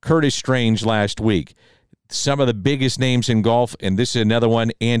 Curtis Strange last week. Some of the biggest names in golf, and this is another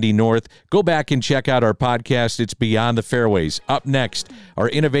one, Andy North. Go back and check out our podcast. It's Beyond the Fairways. Up next, our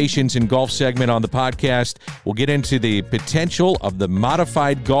Innovations in Golf segment on the podcast. We'll get into the potential of the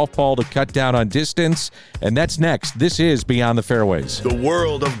modified golf ball to cut down on distance, and that's next. This is Beyond the Fairways. The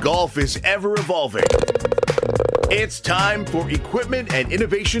world of golf is ever evolving. It's time for Equipment and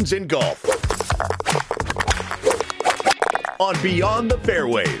Innovations in Golf on Beyond the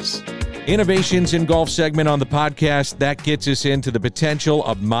Fairways. Innovations in Golf segment on the podcast. That gets us into the potential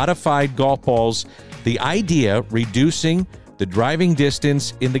of modified golf balls. The idea, reducing the driving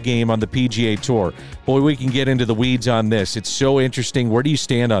distance in the game on the PGA Tour. Boy, we can get into the weeds on this. It's so interesting. Where do you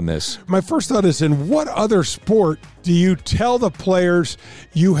stand on this? My first thought is, in what other sport do you tell the players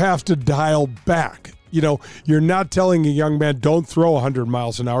you have to dial back? You know, you're not telling a young man, don't throw 100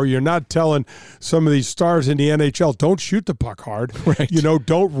 miles an hour. You're not telling some of these stars in the NHL, don't shoot the puck hard. Right. You know,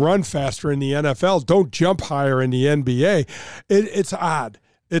 don't run faster in the NFL. Don't jump higher in the NBA. It's odd.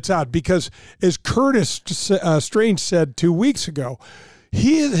 It's odd because, as Curtis Strange said 2 weeks ago,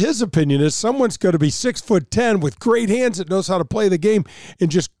 his opinion is someone's going to be 6'10" with great hands that knows how to play the game and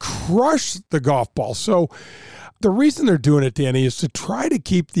just crush the golf ball. So the reason they're doing it, Danny, is to try to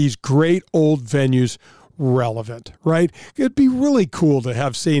keep these great old venues relevant, right? It'd be really cool to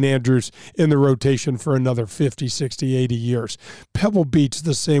have St. Andrews in the rotation for another 50, 60, 80 years. Pebble Beach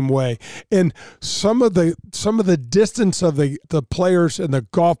the same way. And some of the distance of the players and the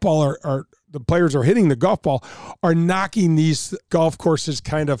golf ball are the players are hitting the golf ball are knocking these golf courses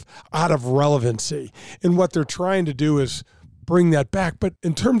kind of out of relevancy. And what they're trying to do is bring that back. But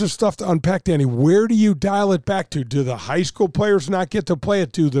in terms of stuff to unpack, Danny, where do you dial it back to? Do the high school players not get to play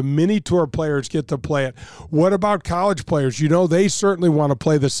it? Do the mini tour players get to play it? What about college players? You know, they certainly want to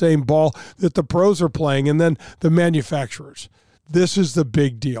play the same ball that the pros are playing, and then the manufacturers. This is the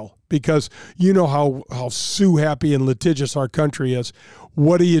big deal because you know how sue happy and litigious our country is.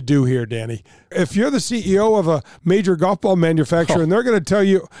 What do you do here, Danny? If you're the CEO of a major golf ball manufacturer and they're going to tell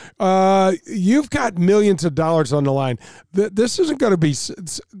you, you've got millions of dollars on the line, this isn't going to be,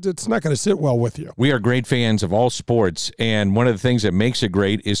 it's not going to sit well with you. We are great fans of all sports, and one of the things that makes it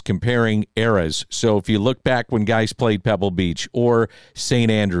great is comparing eras. So if you look back when guys played Pebble Beach or St.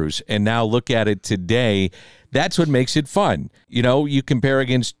 Andrews and now look at it today, that's what makes it fun. You know, you compare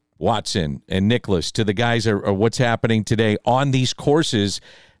against Watson and Nicklaus to the guys or what's happening today on these courses.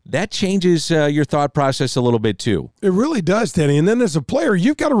 That changes your thought process a little bit too. It really does, Danny. And then as a player,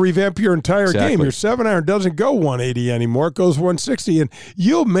 you've got to revamp your entire game. Your 7-iron doesn't go 180 anymore. It goes 160, and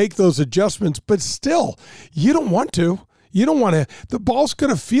you'll make those adjustments, but still, you don't want to. You don't want to. The ball's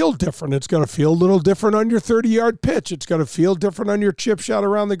going to feel different. It's going to feel a little different on your 30-yard pitch. It's going to feel different on your chip shot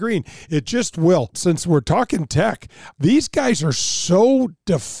around the green. It just will. Since we're talking tech, these guys are so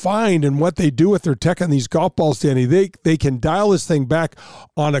defined in what they do with their tech on these golf balls, Danny. They can dial this thing back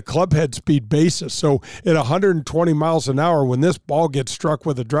on a club head speed basis. So at 120 miles an hour, when this ball gets struck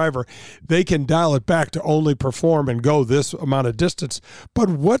with a driver, they can dial it back to only perform and go this amount of distance. But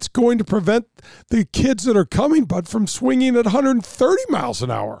what's going to prevent the kids that are coming, but from swinging swinging at 130 miles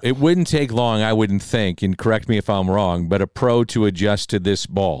an hour. It wouldn't take long, I wouldn't think, and correct me if I'm wrong, but a pro to adjust to this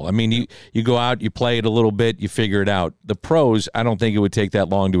ball. I mean, you go out, you play it a little bit, you figure it out. The pros, I don't think it would take that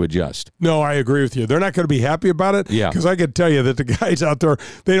long to adjust. No, I agree with you. They're not going to be happy about it. Yeah. Because I can tell you that the guys out there,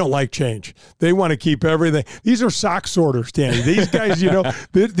 they don't like change. They want to keep everything. These are sock sorters, Danny. These guys,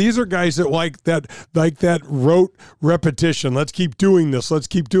 these are guys that like that rote repetition. Let's keep doing this. Let's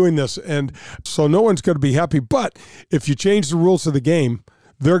keep doing this. And so no one's going to be happy. But if you change the rules of the game,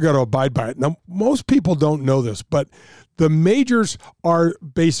 they're going to abide by it. Now, most people don't know this, but the majors are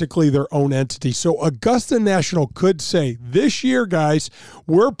basically their own entity. So Augusta National could say, this year, guys,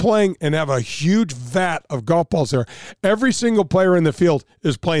 we're playing and have a huge vat of golf balls there. Every single player in the field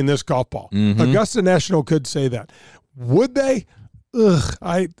is playing this golf ball. Mm-hmm. Augusta National could say that. Would they?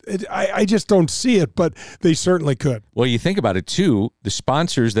 I just don't see it, but they certainly could. Well, you think about it, too. The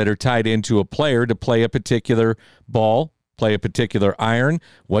sponsors that are tied into a player to play a particular ball, play a particular iron,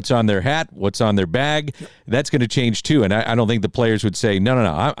 what's on their hat, what's on their bag, that's going to change too. And I don't think the players would say, no,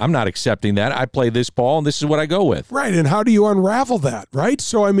 I'm not accepting that. I play this ball, and this is what I go with. Right, and how do you unravel that, right?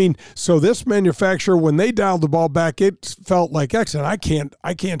 So, so this manufacturer, when they dialed the ball back, it felt like, excellent, I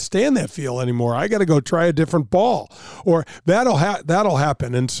can't stand that feel anymore. I got to go try a different ball, or that'll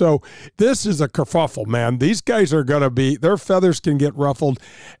happen. And so this is a kerfuffle, man. These guys are going to be, their feathers can get ruffled,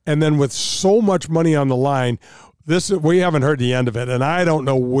 and then with so much money on the line, we haven't heard the end of it, and I don't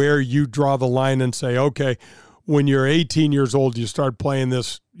know where you draw the line and say, okay, when you're 18 years old, you start playing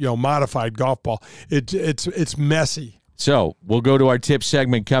this, modified golf ball. It's messy. So we'll go to our tip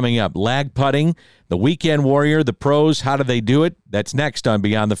segment coming up. Lag putting, the weekend warrior, the pros, how do they do it? That's next on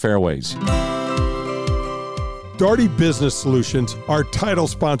Beyond the Fairways. Daugherty Business Solutions, our title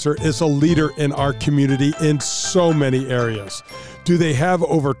sponsor, is a leader in our community in so many areas. Do they have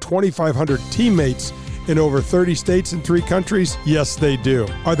over 2,500 teammates in over 30 states and 3 countries? Yes, they do.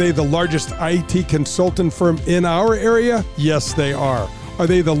 Are they the largest IT consultant firm in our area? Yes, they are. Are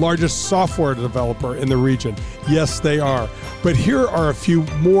they the largest software developer in the region? Yes, they are. But here are a few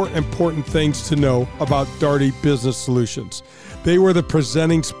more important things to know about Daugherty Business Solutions. They were the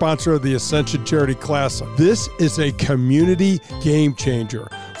presenting sponsor of the Ascension Charity Classic. This is a community game changer.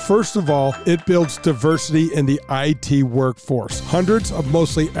 First of all, it builds diversity in the IT workforce. Hundreds of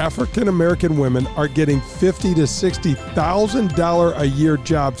mostly African-American women are getting $50,000 to $60,000 a year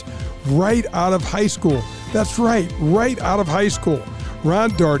jobs right out of high school. That's right out of high school.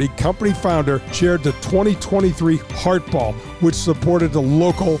 Ron Daugherty, company founder, chaired the 2023 Heart Ball, which supported the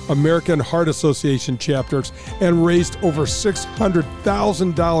local American Heart Association chapters and raised over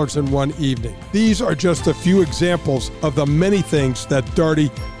 $600,000 in one evening. These are just a few examples of the many things that Daugherty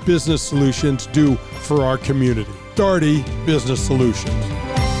Business Solutions do for our community. Daugherty Business Solutions.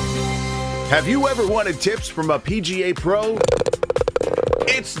 Have you ever wanted tips from a PGA pro?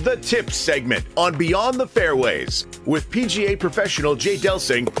 It's the Tips segment on Beyond the Fairways with PGA professional Jay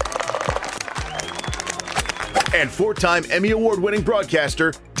Delsing and 4-time Emmy Award-winning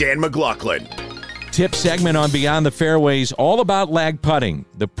broadcaster Dan McLaughlin. Tip segment on Beyond the Fairways, all about lag putting.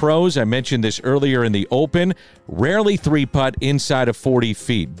 The pros, I mentioned this earlier in the Open, rarely 3-putt inside of 40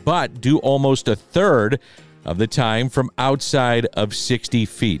 feet, but do almost a third of the time from outside of 60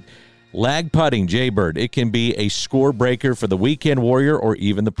 feet. Lag putting, Jaybird, it can be a score breaker for the weekend warrior or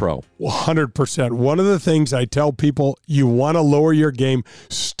even the pro. 100%. One of the things I tell people, you want to lower your game,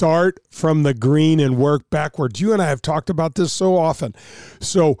 start from the green and work backwards. You and I have talked about this so often.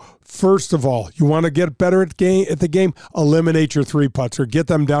 So first of all, you want to get better at the game, eliminate your 3-putts or get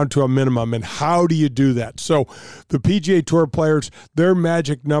them down to a minimum. And how do you do that? So the PGA Tour players, their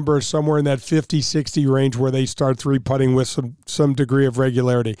magic number is somewhere in that 50-60 range where they start 3-putting with some degree of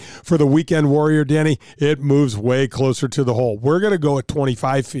regularity. For the weekend warrior, Danny, it moves way closer to the hole. We're going to go at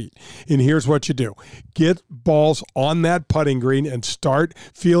 25 feet. And here's what you do. Get balls on that putting green and start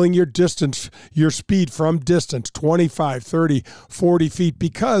feeling your distance, your speed from distance, 25, 30, 40 feet,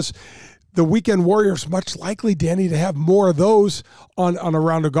 because the weekend warrior is much likely, Danny, to have more of those on a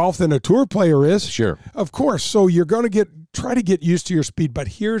round of golf than a tour player is. Sure. Of course. So you're going to try to get used to your speed, but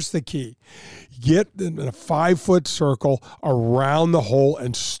here's the key. Get in a 5-foot circle around the hole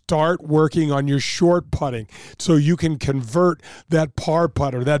and start working on your short putting so you can convert that par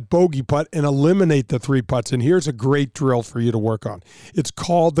putt or that bogey putt and eliminate the 3-putts. And here's a great drill for you to work on. It's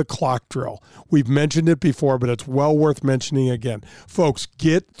called the clock drill. We've mentioned it before, but it's well worth mentioning again. Folks,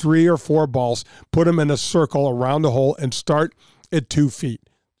 get 3 or 4 balls, put them in a circle around the hole, and start at 2 feet.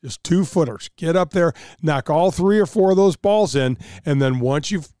 Just 2-footers. Get up there, knock all 3 or 4 of those balls in, and then once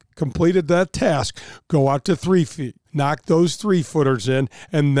you've completed that task, go out to 3 feet. knock those 3-footers in,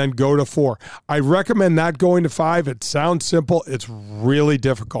 and then go to 4. I recommend not going to 5. It sounds simple. It's really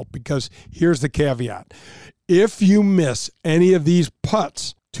difficult because here's the caveat. If you miss any of these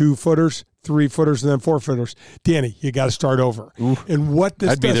putts, 2-footers, 3-footers, and then 4-footers, Danny, you got to start over. Ooh, and what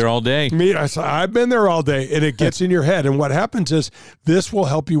this I'd be there all day. I've been there all day, and it gets in your head. And what happens is this will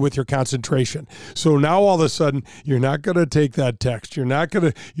help you with your concentration. So now all of a sudden, you're not going to take that text. You're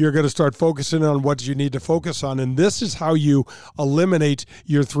going to start focusing on what you need to focus on. And this is how you eliminate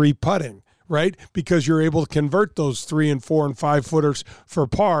your 3 putting. Right? Because you're able to convert those 3 and 4 and 5-footers for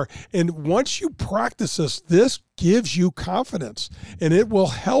par. And once you practice this gives you confidence, and it will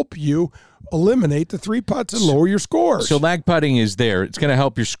help you eliminate the 3 putts and lower your scores. So lag putting is there. It's going to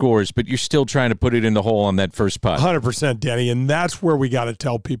help your scores, but you're still trying to put it in the hole on that first putt. 100%, Danny, and that's where we got to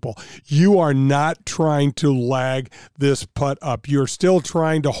tell people. You are not trying to lag this putt up. You're still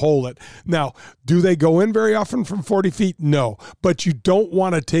trying to hold it. Now, do they go in very often from 40 feet? No, but you don't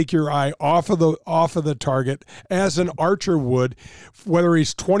want to take your eye off of the target as an archer would, whether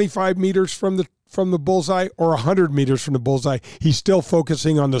he's 25 meters from the bullseye or 100 meters from the bullseye. He's still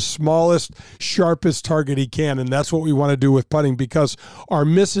focusing on the smallest, sharpest target he can, and that's what we want to do with putting because our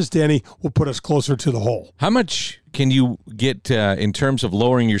misses, Danny, will put us closer to the hole. How much can you get in terms of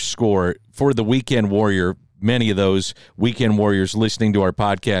lowering your score for the weekend warrior? Many of those weekend warriors listening to our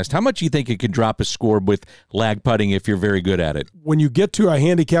podcast, how much do you think it could drop a score with lag putting if you're very good at it? When you get to a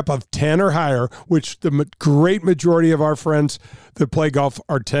handicap of 10 or higher, which the great majority of our friends that play golf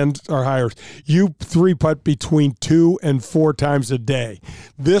are 10s or higher, you 3-putt between 2 and 4 times a day.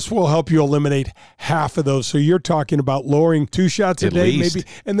 This will help you eliminate half of those. So you're talking about lowering 2 shots a day, maybe.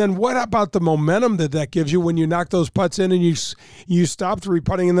 And then what about the momentum that gives you when you knock those putts in and you stop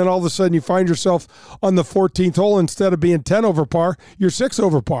 3-putting, and then all of a sudden you find yourself on the 14th hole, instead of being 10 over par, you're 6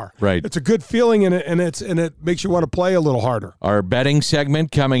 over par. Right. It's a good feeling, and it makes you want to play a little harder. Our betting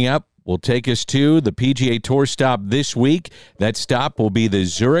segment coming up will take us to the PGA Tour stop this week. That stop will be the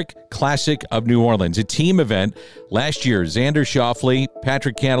Zurich Classic of New Orleans, a team event. Last year, Xander Schauffele,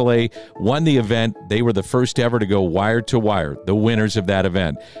 Patrick Cantlay won the event. They were the first ever to go wire to wire, the winners of that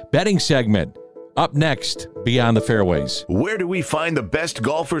event. Betting segment up next, Beyond the Fairways. Where do we find the best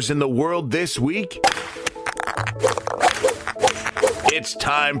golfers in the world this week? It's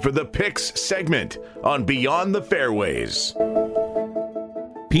time for the Picks segment on Beyond the Fairways.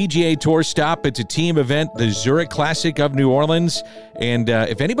 PGA Tour stop. It's a team event, the Zurich Classic of New Orleans. And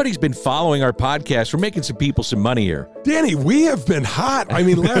if anybody's been following our podcast, we're making some people some money here. Danny, we have been hot. I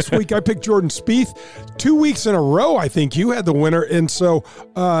mean, last week I picked Jordan Spieth. 2 weeks in a row, I think you had the winner. And so,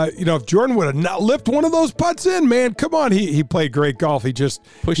 if Jordan would have not lipped one of those putts in, man, come on. He played great golf. He just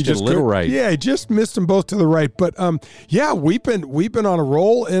pushed it a little right. Yeah, he just missed them both to the right. But we've been on a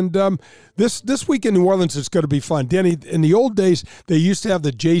roll, and this week in New Orleans is going to be fun. Danny, in the old days, they used to have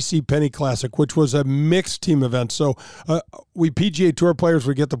the J.C. Penney Classic, which was a mixed team event. So we PGA Tour players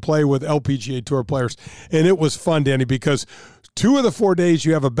would get to play with LPGA Tour players, and it was fun, Danny, because 2 of the 4 days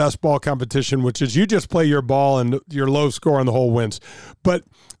you have a best ball competition, which is you just play your ball and your low score on the hole wins. But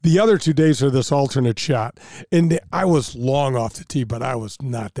the other 2 days are this alternate shot. And I was long off the tee, but I was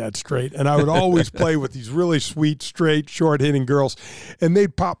not that straight. And I would always play with these really sweet, straight, short-hitting girls. And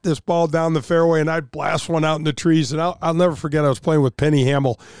they'd pop this ball down the fairway, and I'd blast one out in the trees. And I'll never forget, I was playing with Penny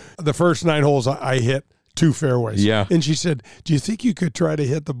Hamill. The first 9 holes I hit 2 fairways. Yeah. And she said, do you think you could try to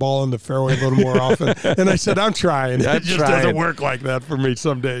hit the ball in the fairway a little more often? And I said, I'm trying. It just doesn't work like that for me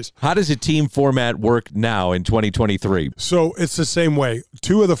some days. How does a team format work now in 2023? So it's the same way.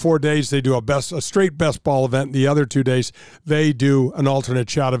 2 of the 4 days they do a straight best ball event. The other 2 days they do an alternate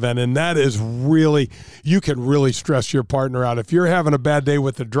shot event. And that is really, you can really stress your partner out. If you're having a bad day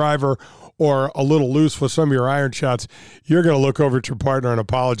with the driver or a little loose with some of your iron shots, you're going to look over at your partner and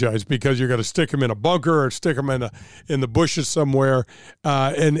apologize because you're going to stick him in a bunker or stick him in the bushes somewhere.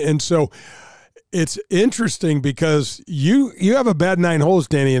 And so it's interesting because you have a bad 9 holes,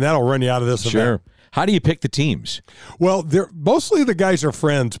 Danny, and that'll run you out of this event. Sure. How do you pick the teams? Well, mostly the guys are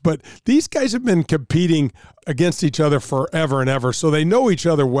friends, but these guys have been competing against each other forever and ever, so they know each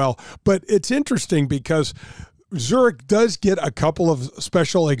other well. But it's interesting because Zurich does get a couple of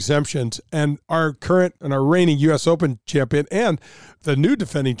special exemptions, and our current and our reigning U.S. Open champion and the new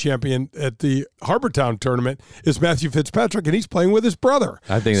defending champion at the Harbortown tournament is Matthew Fitzpatrick, and he's playing with his brother.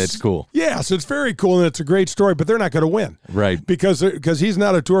 I think that's cool. Yeah, so it's very cool, and it's a great story, but they're not going to win. Right. Because he's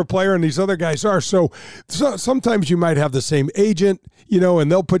not a tour player, and these other guys are. So sometimes you might have the same agent, and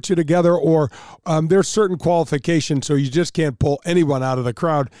they'll put you together, or there's certain qualifications, so you just can't pull anyone out of the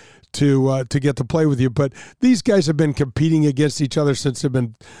crowd to get to play with you. But these guys have been competing against each other since they've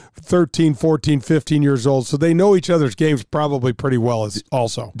been 13, 14, 15 years old, so they know each other's games probably pretty well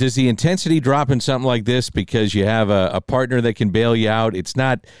also. Does the intensity drop in something like this because you have a partner that can bail you out? It's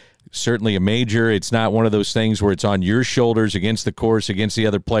not certainly a major. It's not one of those things where it's on your shoulders against the course, against the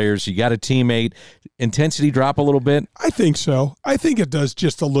other players. You got a teammate. Intensity drop a little bit? I think so. I think it does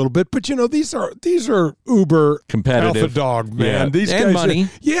just a little bit. But, these are uber competitive alpha dog, man. Yeah. These and guys money.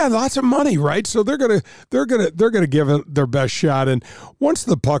 Lots of money, right? So they're gonna give it their best shot. And once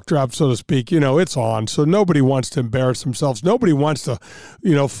the puck drops, so to speak, it's on. So nobody wants to embarrass themselves. Nobody wants to,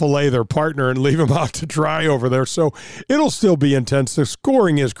 fillet their partner and leave them out to dry over there. So it'll still be intense. The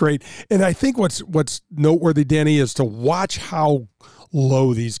scoring is great. And I think what's noteworthy, Danny, is to watch how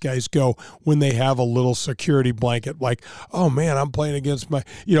low these guys go when they have a little security blanket. Like, oh man, I'm playing against my,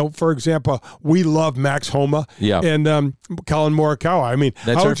 for example, we love Max Homa and Colin Morikawa. I mean,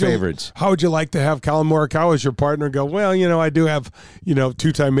 that's our favorites. How would you like to have Colin Morikawa as your partner and go, well, I do have,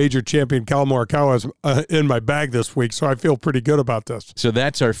 two-time major champion Colin Morikawa in my bag this week, so I feel pretty good about this. So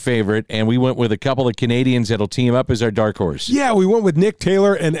that's our favorite, and we went with a couple of Canadians that'll team up as our dark horse. Yeah, we went with Nick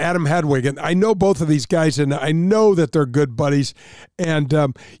Taylor and Adam Hadwig, and I know both of these guys, and I know that they're good buddies. And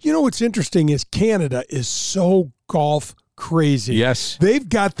what's interesting is Canada is so golf crazy. Yes. They've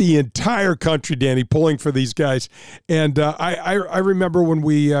got the entire country, Danny, pulling for these guys. And I remember when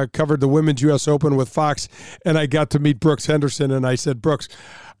we covered the Women's U.S. Open with Fox, and I got to meet Brooks Henderson, and I said, Brooks,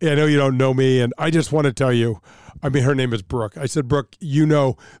 I know you don't know me, and I just want to tell you, her name is Brooke. I said, Brooke, you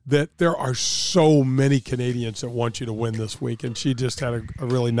know that there are so many Canadians that want you to win this week. And she just had a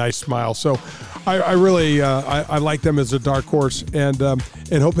really nice smile. So I really I like them as a dark horse and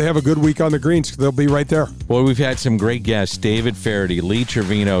hope they have a good week on the greens. They'll be right there. Well, we've had some great guests, David Faraday, Lee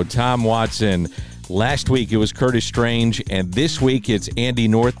Trevino, Tom Watson. Last week it was Curtis Strange, and this week it's Andy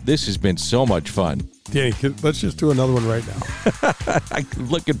North. This has been so much fun. Danny, let's just do another one right now. I'm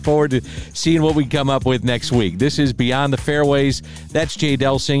looking forward to seeing what we come up with next week. This is Beyond the Fairways. That's Jay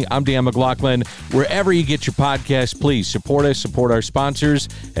Delsing. I'm Dan McLaughlin. Wherever you get your podcasts, please support us, support our sponsors.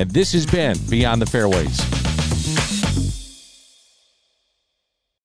 And this has been Beyond the Fairways.